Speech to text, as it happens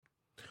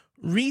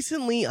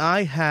Recently,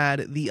 I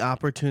had the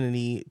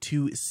opportunity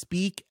to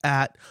speak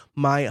at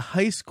my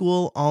high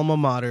school alma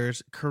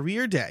mater's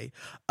career day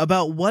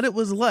about what it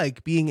was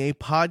like being a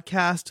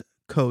podcast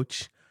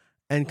coach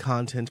and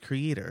content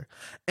creator.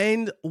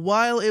 And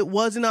while it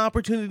was an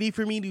opportunity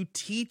for me to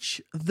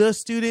teach the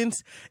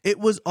students, it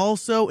was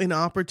also an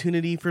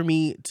opportunity for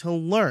me to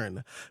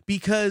learn,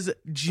 because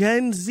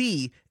Gen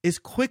Z is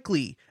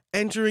quickly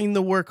entering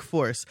the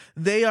workforce.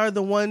 They are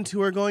the ones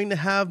who are going to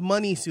have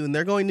money soon.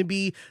 They're going to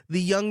be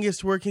the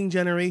youngest working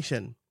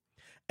generation.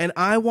 And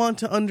I want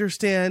to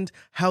understand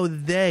how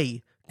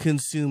they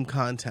consume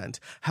content,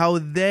 how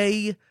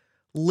they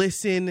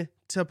listen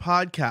to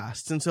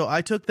podcasts. And so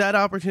I took that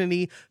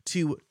opportunity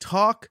to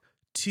talk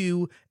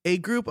to a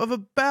group of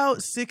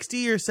about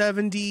 60 or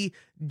 70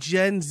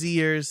 Gen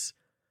Zers,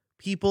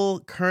 people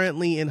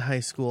currently in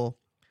high school,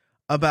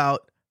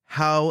 about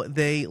how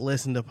they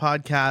listen to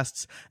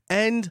podcasts.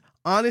 And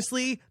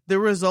honestly, the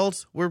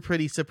results were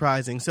pretty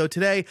surprising. So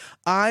today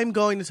I'm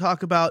going to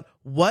talk about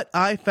what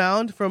I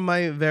found from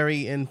my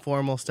very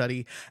informal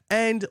study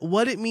and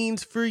what it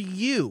means for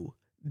you,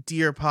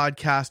 dear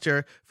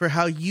podcaster, for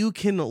how you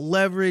can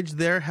leverage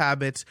their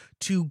habits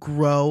to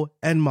grow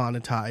and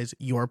monetize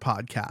your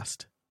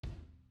podcast.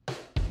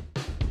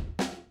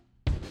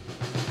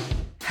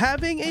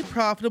 Having a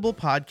profitable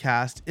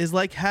podcast is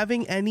like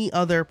having any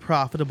other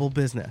profitable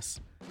business.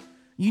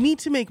 You need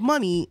to make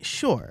money,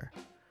 sure,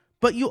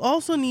 but you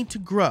also need to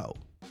grow.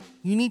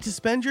 You need to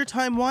spend your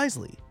time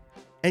wisely,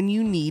 and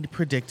you need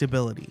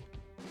predictability.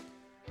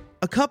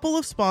 A couple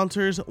of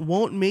sponsors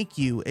won't make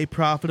you a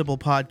profitable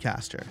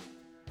podcaster,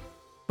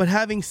 but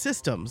having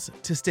systems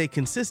to stay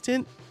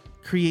consistent,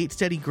 create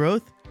steady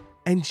growth,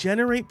 and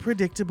generate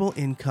predictable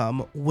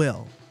income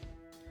will.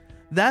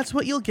 That's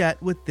what you'll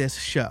get with this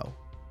show.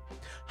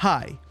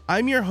 Hi,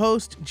 I'm your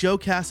host, Joe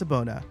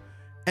Casabona,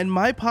 and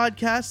my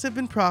podcasts have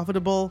been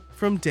profitable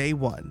from day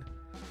one.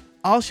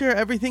 I'll share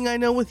everything I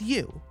know with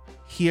you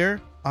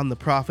here on The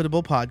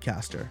Profitable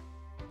Podcaster.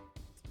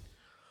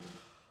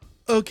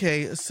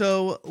 Okay,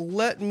 so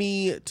let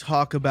me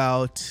talk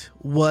about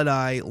what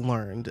I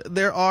learned.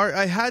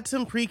 I had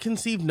some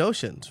preconceived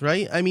notions,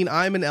 right? I mean,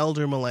 I'm an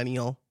elder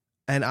millennial,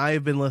 and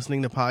I've been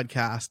listening to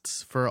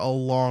podcasts for a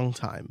long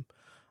time.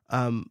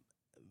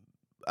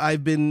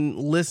 I've been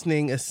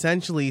listening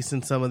essentially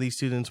since some of these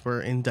students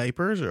were in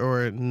diapers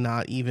or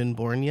not even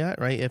born yet,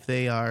 right? If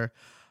they are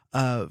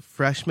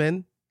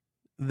freshmen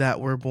that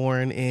were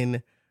born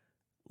in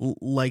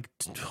like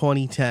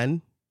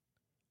 2010,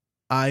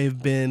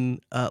 I've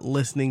been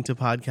listening to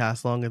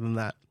podcasts longer than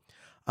that.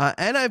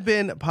 And I've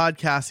been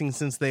podcasting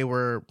since they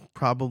were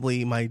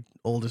probably my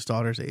oldest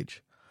daughter's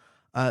age.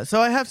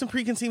 So I have some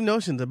preconceived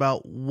notions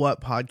about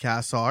what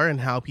podcasts are and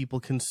how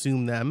people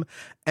consume them.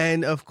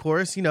 And of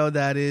course,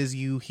 that is,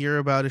 you hear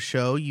about a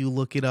show, you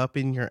look it up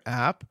in your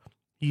app,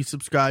 you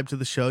subscribe to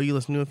the show, you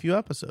listen to a few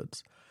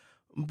episodes.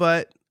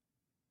 But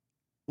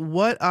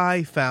what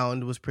I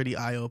found was pretty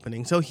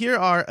eye-opening. So here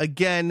are,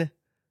 again,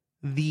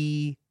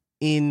 the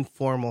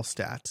informal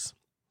stats.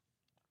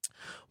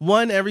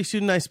 One, every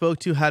student I spoke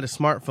to had a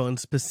smartphone,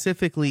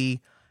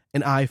 specifically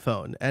an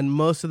iPhone, and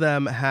most of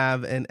them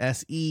have an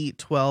SE,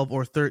 12,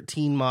 or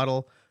 13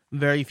 model.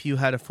 Very few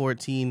had a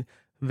 14.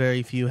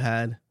 Very few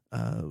had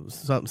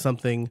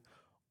something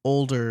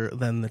older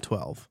than the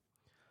 12.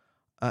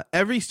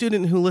 Every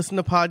student who listened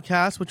to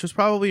podcasts, which was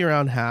probably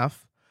around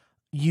half,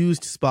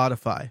 used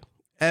Spotify.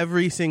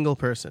 Every single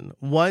person.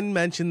 One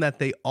mentioned that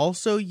they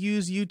also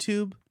use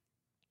YouTube,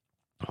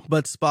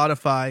 but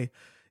Spotify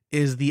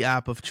is the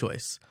app of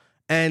choice.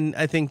 And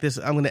I think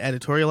I'm going to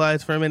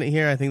editorialize for a minute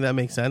here. I think that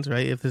makes sense,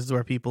 right? If this is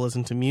where people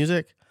listen to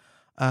music,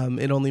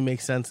 it only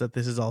makes sense that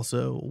this is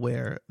also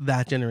where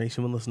that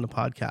generation would listen to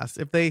podcasts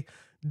if they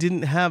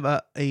didn't have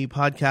a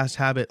podcast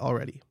habit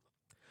already.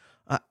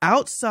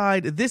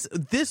 Outside,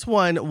 this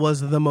one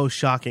was the most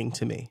shocking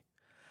to me.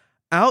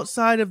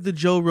 Outside of the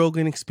Joe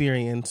Rogan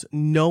Experience,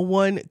 no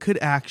one could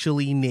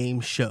actually name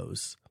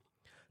shows,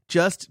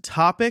 just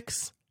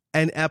topics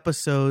and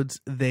episodes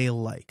they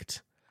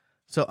liked.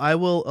 So I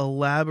will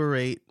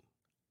elaborate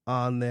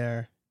on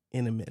that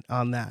in a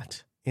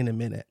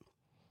minute.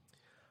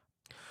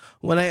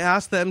 When I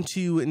asked them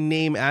to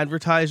name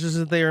advertisers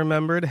that they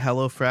remembered,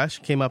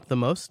 HelloFresh came up the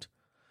most.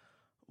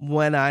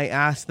 When I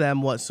asked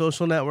them what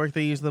social network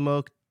they used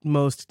the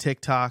most,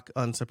 TikTok,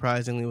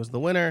 unsurprisingly, was the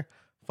winner,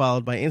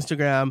 followed by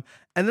Instagram.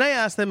 And then I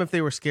asked them if they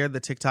were scared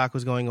that TikTok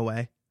was going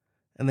away.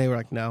 And they were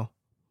like, no,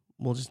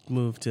 we'll just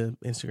move to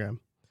Instagram.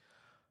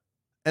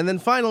 And then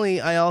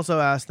finally, I also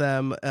asked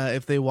them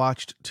if they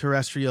watched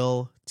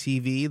terrestrial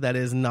TV, that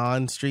is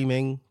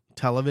non-streaming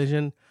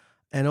television,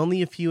 and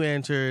only a few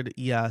answered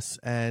yes,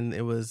 and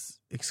it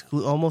was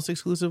almost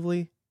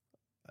exclusively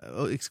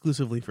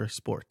for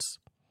sports.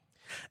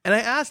 And I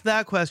asked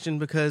that question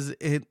because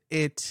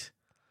it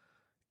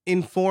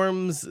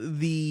informs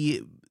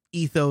the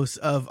ethos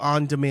of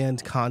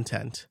on-demand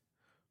content,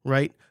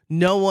 right?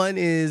 No one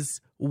is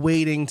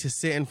waiting to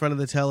sit in front of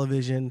the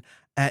television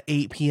at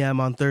 8 p.m.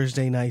 on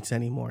Thursday nights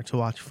anymore to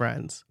watch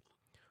Friends.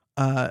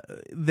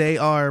 They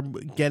are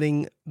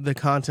getting the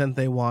content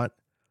they want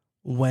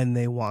when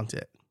they want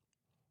it.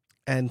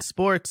 And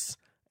sports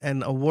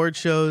and award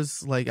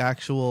shows, like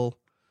actual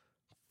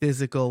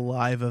physical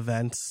live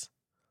events,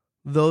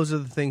 those are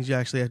the things you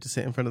actually have to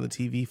sit in front of the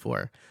TV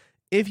for.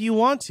 If you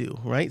want to,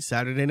 right?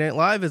 Saturday Night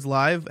Live is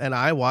live, and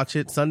I watch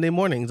it Sunday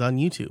mornings on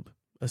YouTube.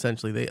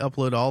 Essentially, they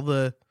upload all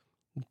the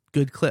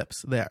good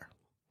clips there.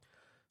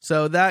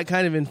 So that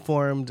kind of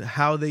informed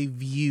how they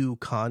view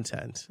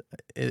content,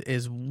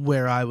 is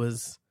where I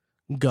was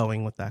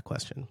going with that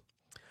question.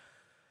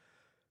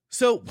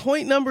 So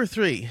point number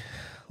 3,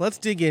 let's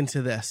dig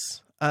into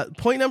this.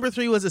 Point number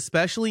 3 was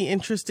especially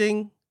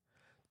interesting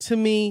to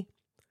me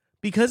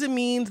because it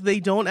means they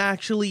don't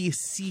actually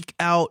seek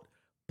out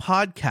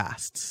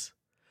podcasts.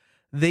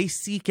 They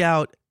seek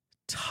out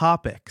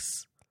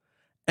topics,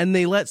 and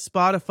they let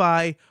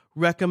Spotify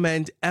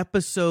recommend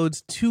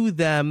episodes to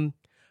them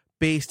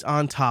based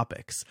on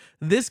topics.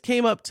 This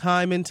came up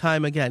time and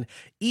time again.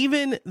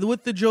 Even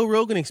with the Joe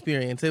Rogan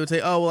Experience, they would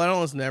say, oh, well, I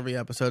don't listen to every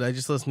episode. I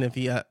just listen if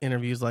he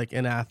interviews like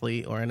an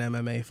athlete or an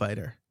MMA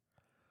fighter.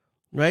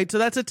 Right? So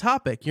that's a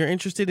topic. You're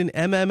interested in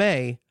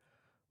MMA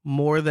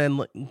more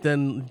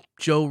than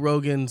Joe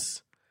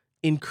Rogan's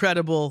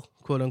incredible,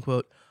 quote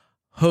unquote,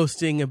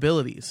 hosting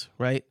abilities,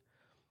 right?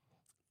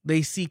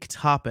 They seek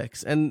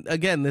topics. And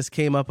again, this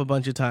came up a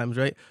bunch of times,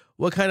 right?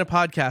 What kind of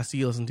podcast do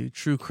you listen to?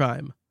 True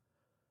crime.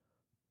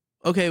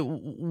 Okay,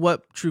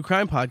 what true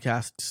crime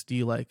podcasts do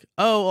you like?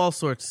 Oh, all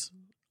sorts.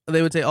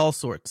 They would say all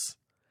sorts.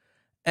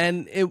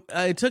 And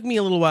it took me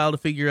a little while to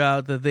figure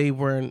out that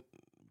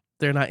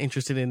they're not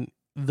interested in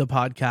the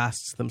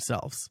podcasts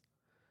themselves.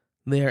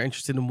 They are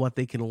interested in what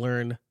they can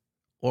learn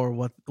or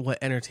what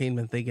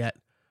entertainment they get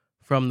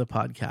from the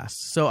podcast.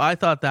 So I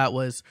thought that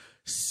was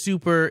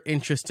super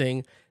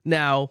interesting.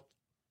 Now,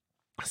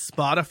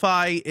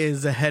 Spotify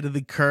is ahead of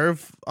the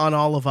curve on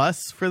all of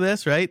us for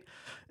this, right?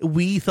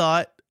 We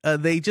thought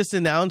they just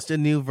announced a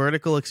new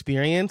vertical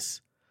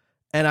experience,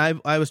 and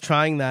I was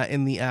trying that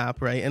in the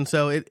app, right? And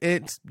so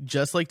it's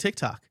just like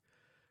TikTok.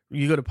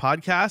 You go to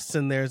podcasts,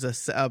 and there's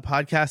a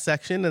podcast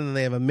section, and then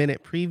they have a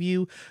minute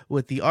preview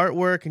with the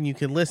artwork, and you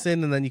can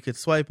listen, and then you could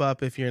swipe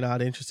up if you're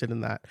not interested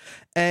in that.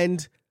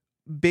 And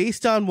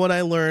based on what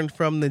I learned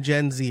from the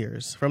Gen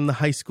Zers, from the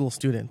high school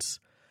students,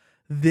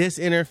 this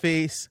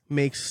interface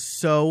makes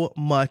so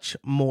much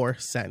more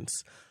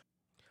sense.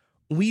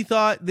 We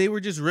thought they were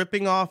just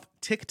ripping off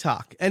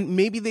TikTok, and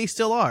maybe they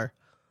still are,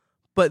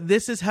 but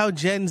this is how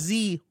Gen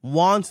Z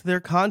wants their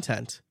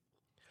content.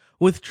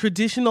 With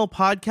traditional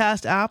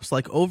podcast apps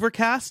like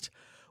Overcast,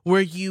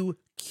 where you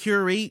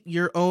curate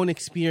your own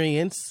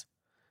experience,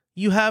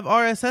 you have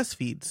RSS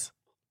feeds.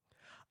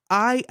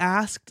 I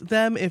asked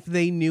them if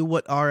they knew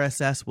what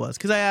RSS was,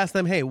 because I asked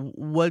them, hey,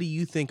 what do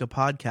you think a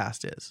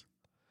podcast is?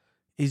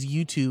 Is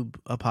YouTube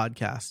a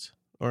podcast?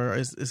 Or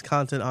is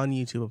content on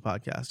YouTube a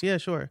podcast? Yeah,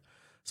 sure.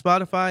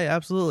 Spotify,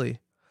 absolutely.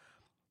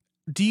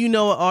 Do you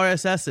know what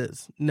RSS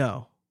is?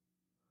 No.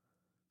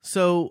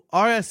 So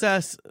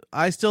RSS,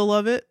 I still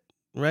love it,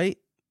 right?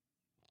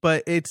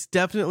 But it's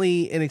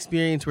definitely an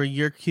experience where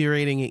you're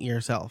curating it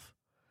yourself.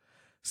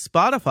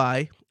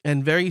 Spotify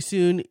and very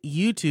soon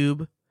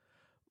YouTube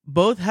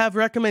both have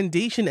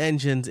recommendation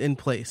engines in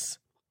place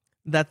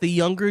that the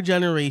younger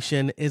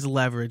generation is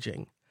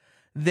leveraging.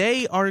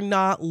 They are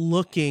not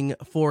looking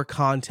for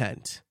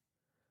content.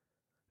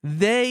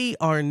 They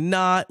are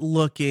not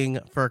looking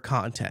for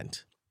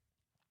content.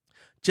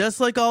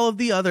 Just like all of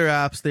the other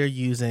apps they're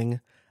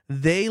using,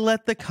 they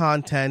let the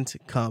content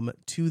come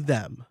to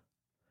them.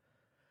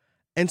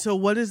 And so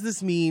what does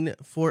this mean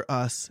for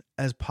us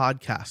as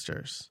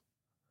podcasters?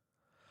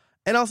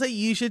 And I'll say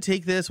you should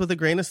take this with a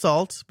grain of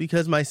salt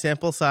because my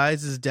sample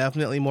size is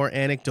definitely more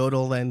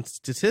anecdotal than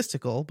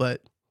statistical.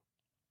 But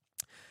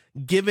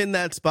given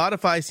that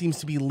Spotify seems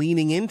to be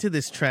leaning into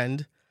this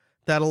trend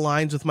that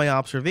aligns with my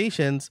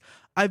observations,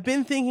 I've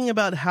been thinking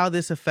about how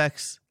this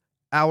affects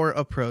our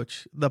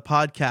approach, the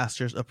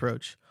podcaster's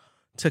approach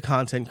to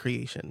content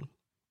creation.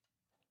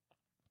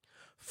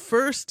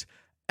 First,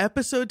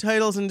 episode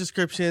titles and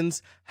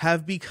descriptions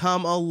have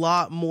become a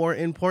lot more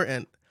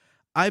important.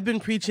 I've been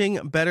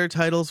preaching better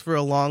titles for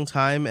a long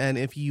time, and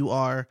if you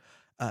are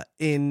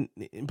in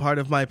part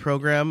of my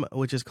program,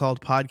 which is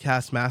called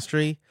Podcast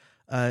Mastery,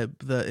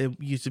 it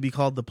used to be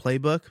called The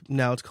Playbook.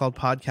 Now it's called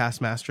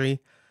Podcast Mastery.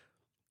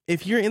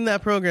 If you're in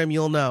that program,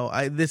 you'll know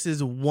this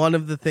is one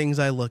of the things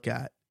I look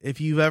at. If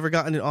you've ever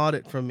gotten an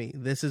audit from me,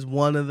 this is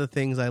one of the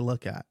things I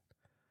look at.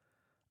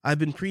 I've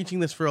been preaching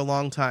this for a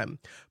long time,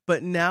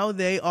 but now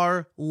they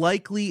are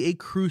likely a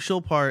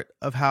crucial part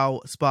of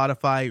how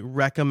Spotify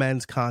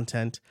recommends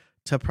content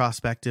to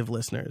prospective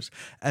listeners.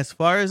 As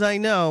far as I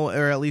know,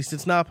 or at least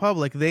it's not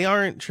public, they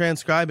aren't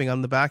transcribing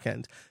on the back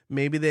end.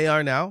 Maybe they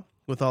are now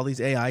with all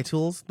these AI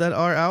tools that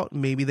are out.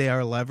 Maybe they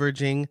are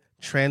leveraging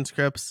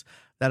transcripts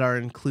that are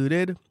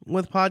included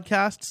with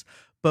podcasts,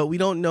 but we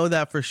don't know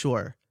that for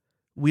sure.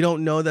 We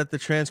don't know that the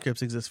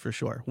transcripts exist for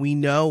sure. We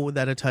know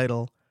that a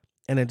title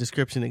and a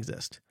description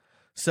exist.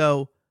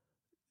 So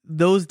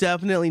those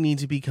definitely need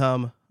to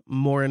become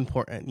more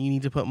important. You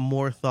need to put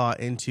more thought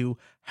into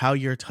how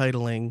you're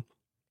titling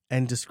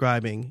and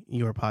describing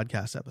your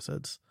podcast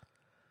episodes.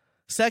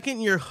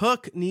 Second, your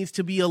hook needs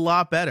to be a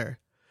lot better.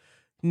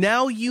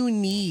 Now you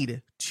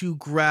need to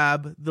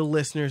grab the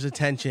listener's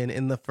attention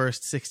in the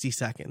first 60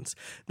 seconds.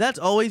 That's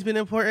always been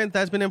important.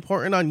 That's been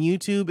important on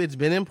YouTube. It's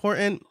been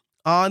important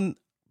on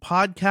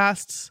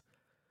podcasts.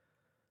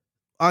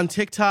 On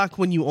TikTok,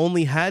 when you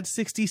only had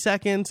 60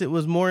 seconds, it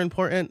was more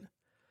important.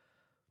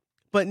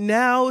 But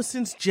now,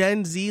 since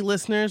Gen Z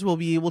listeners will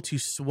be able to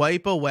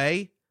swipe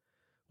away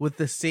with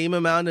the same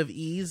amount of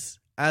ease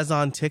as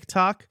on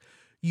TikTok,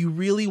 you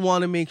really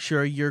want to make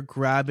sure you're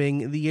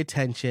grabbing the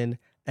attention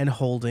and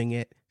holding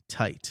it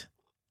tight.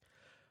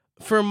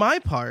 For my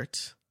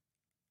part,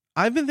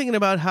 I've been thinking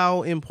about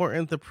how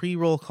important the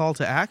pre-roll call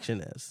to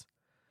action is.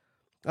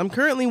 I'm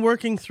currently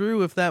working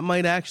through if that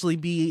might actually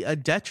be a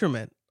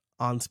detriment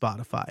on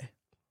Spotify.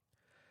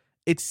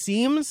 It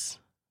seems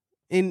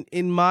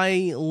in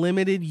my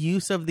limited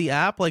use of the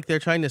app like they're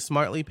trying to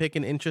smartly pick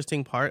an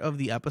interesting part of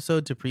the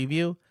episode to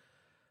preview,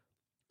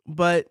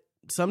 but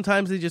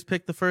sometimes they just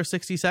pick the first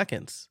 60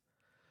 seconds.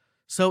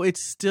 So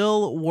it's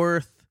still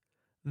worth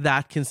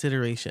that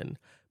consideration.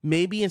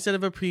 Maybe instead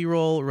of a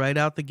pre-roll right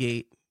out the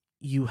gate,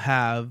 you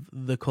have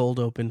the cold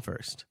open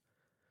first.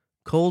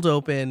 Cold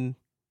open,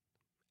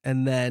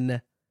 and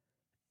then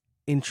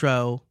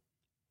intro,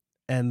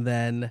 and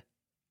then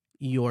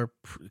your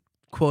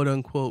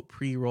quote-unquote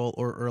pre-roll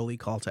or early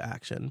call to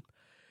action.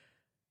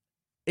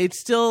 It's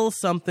still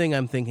something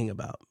I'm thinking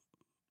about,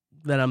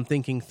 that I'm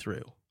thinking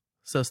through.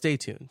 So stay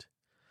tuned.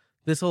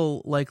 This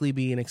will likely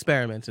be an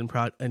experiment in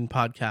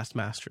podcast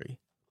mastery,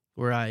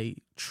 where I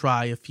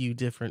try a few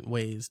different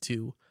ways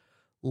to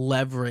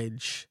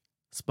leverage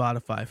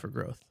Spotify for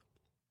growth.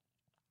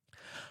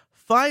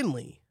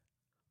 Finally,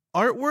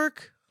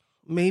 artwork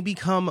may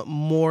become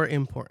more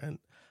important.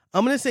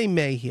 I'm going to say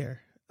may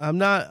here. I'm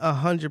not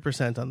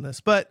 100% on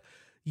this, but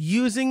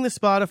using the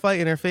Spotify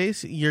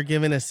interface, you're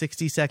given a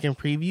 60-second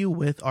preview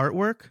with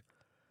artwork.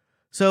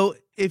 So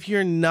if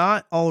you're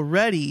not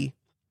already,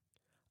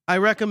 I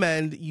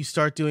recommend you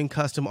start doing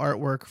custom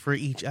artwork for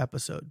each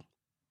episode.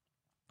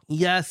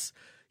 Yes,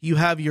 you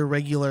have your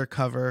regular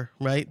cover,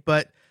 right?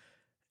 But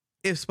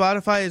if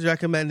Spotify is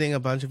recommending a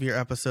bunch of your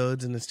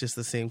episodes and it's just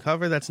the same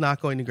cover, that's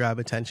not going to grab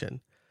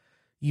attention.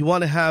 You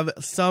want to have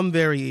some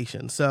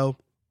variation. So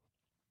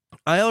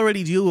I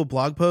already do a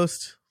blog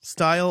post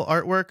style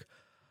artwork.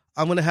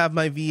 I'm going to have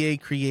my VA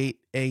create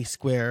a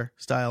square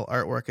style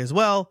artwork as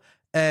well.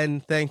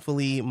 And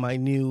thankfully, my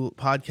new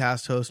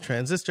podcast host,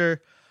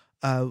 Transistor,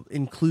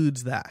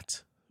 includes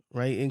that,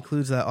 right?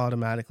 Includes that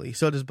automatically.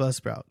 So does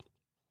Buzzsprout,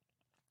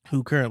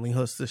 who currently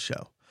hosts this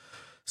show.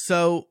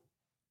 So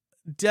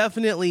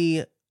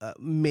definitely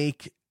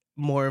make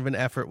more of an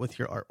effort with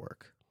your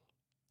artwork.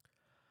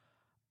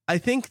 I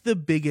think the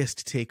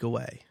biggest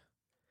takeaway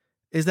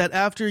is that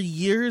after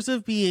years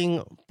of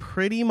being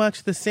pretty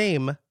much the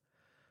same,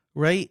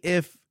 right?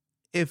 If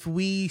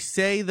we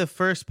say the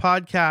first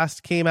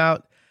podcast came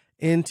out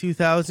in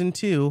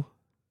 2002,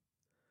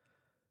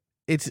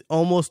 it's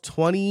almost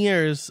 20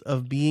 years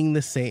of being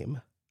the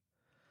same.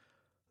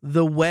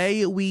 The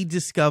way we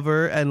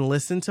discover and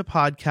listen to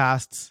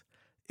podcasts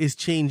is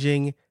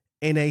changing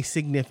in a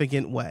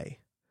significant way.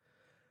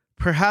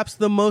 Perhaps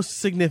the most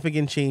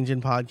significant change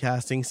in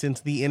podcasting since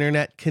the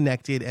internet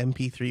connected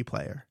MP3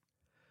 player,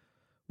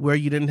 where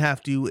you didn't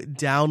have to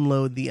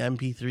download the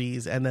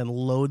MP3s and then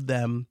load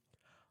them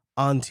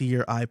onto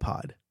your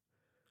iPod.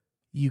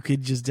 You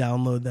could just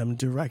download them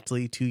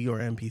directly to your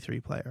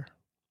MP3 player.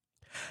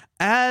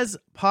 As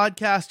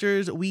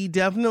podcasters, we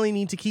definitely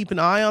need to keep an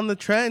eye on the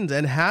trends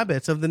and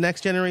habits of the next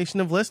generation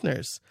of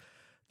listeners.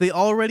 They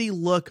already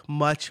look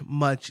much,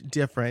 much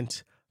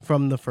different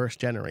from the first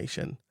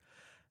generation.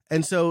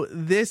 And so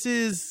this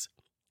is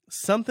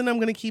something I'm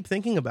going to keep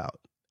thinking about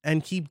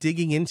and keep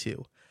digging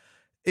into.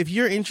 If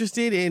you're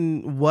interested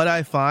in what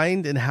I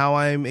find and how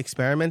I'm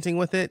experimenting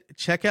with it,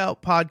 check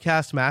out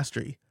Podcast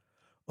Mastery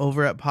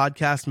over at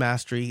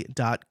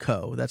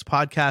podcastmastery.co. That's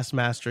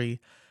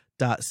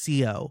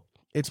podcastmastery.co.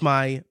 It's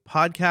my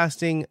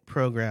podcasting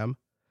program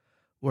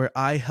where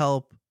I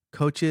help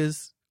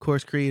coaches,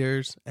 course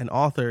creators, and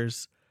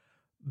authors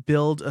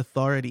build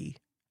authority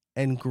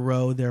and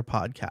grow their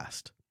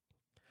podcast.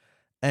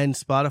 And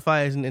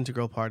Spotify is an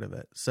integral part of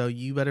it. So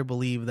you better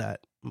believe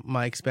that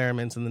my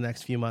experiments in the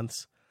next few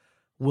months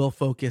will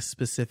focus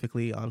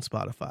specifically on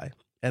Spotify.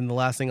 And the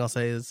last thing I'll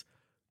say is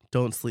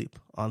don't sleep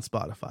on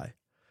Spotify.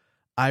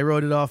 I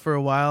wrote it off for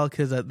a while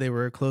because they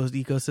were a closed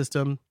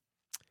ecosystem.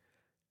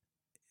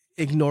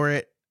 Ignore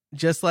it.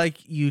 Just like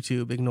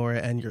YouTube, ignore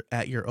it and you're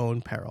at your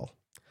own peril.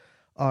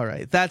 All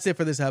right, that's it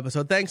for this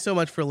episode. Thanks so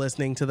much for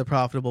listening to The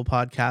Profitable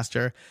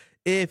Podcaster.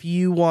 If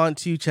you want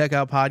to check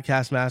out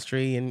Podcast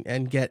Mastery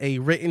and get a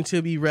written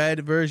to be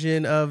read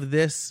version of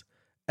this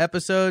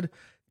episode,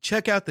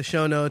 check out the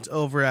show notes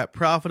over at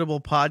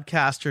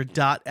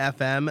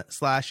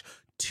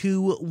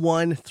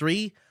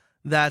profitablepodcaster.fm/213.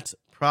 That's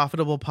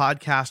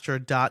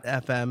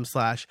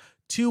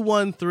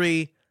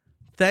profitablepodcaster.fm/213.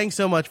 Thanks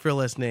so much for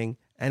listening,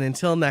 And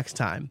until next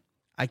time,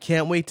 I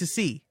can't wait to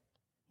see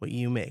what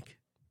you make.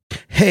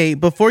 Hey,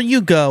 before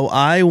you go,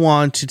 I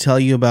want to tell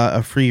you about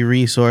a free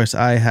resource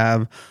I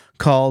have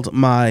called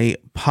my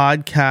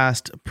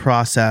podcast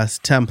process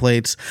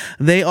templates.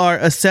 They are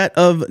a set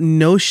of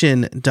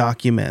Notion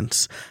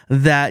documents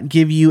that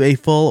give you a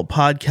full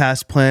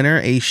podcast planner,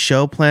 a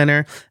show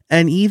planner,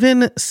 and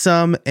even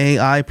some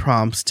AI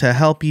prompts to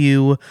help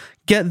you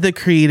get the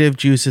creative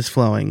juices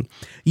flowing.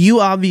 You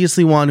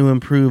obviously want to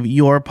improve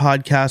your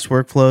podcast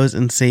workflows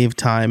and save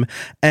time,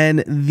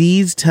 and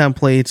these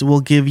templates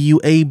will give you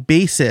a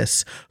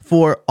basis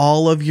for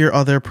all of your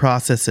other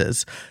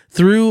processes.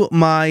 Through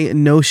my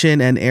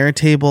Notion and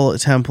Airtable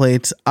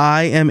templates,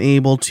 I am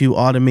able to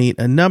automate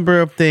a number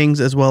of things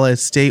as well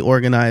as stay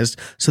organized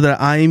so that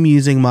I am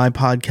using my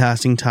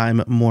podcasting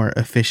time more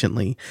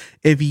efficiently.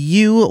 If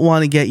you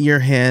want to get your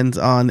hands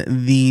on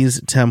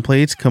these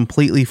templates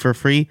completely for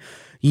free,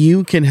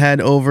 you can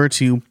head over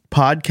to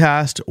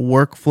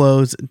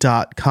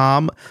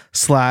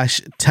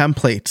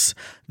podcastworkflows.com/templates.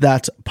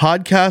 That's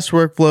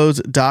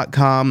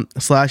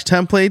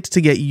podcastworkflows.com/templates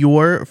to get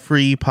your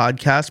free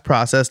podcast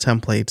process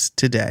templates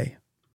today.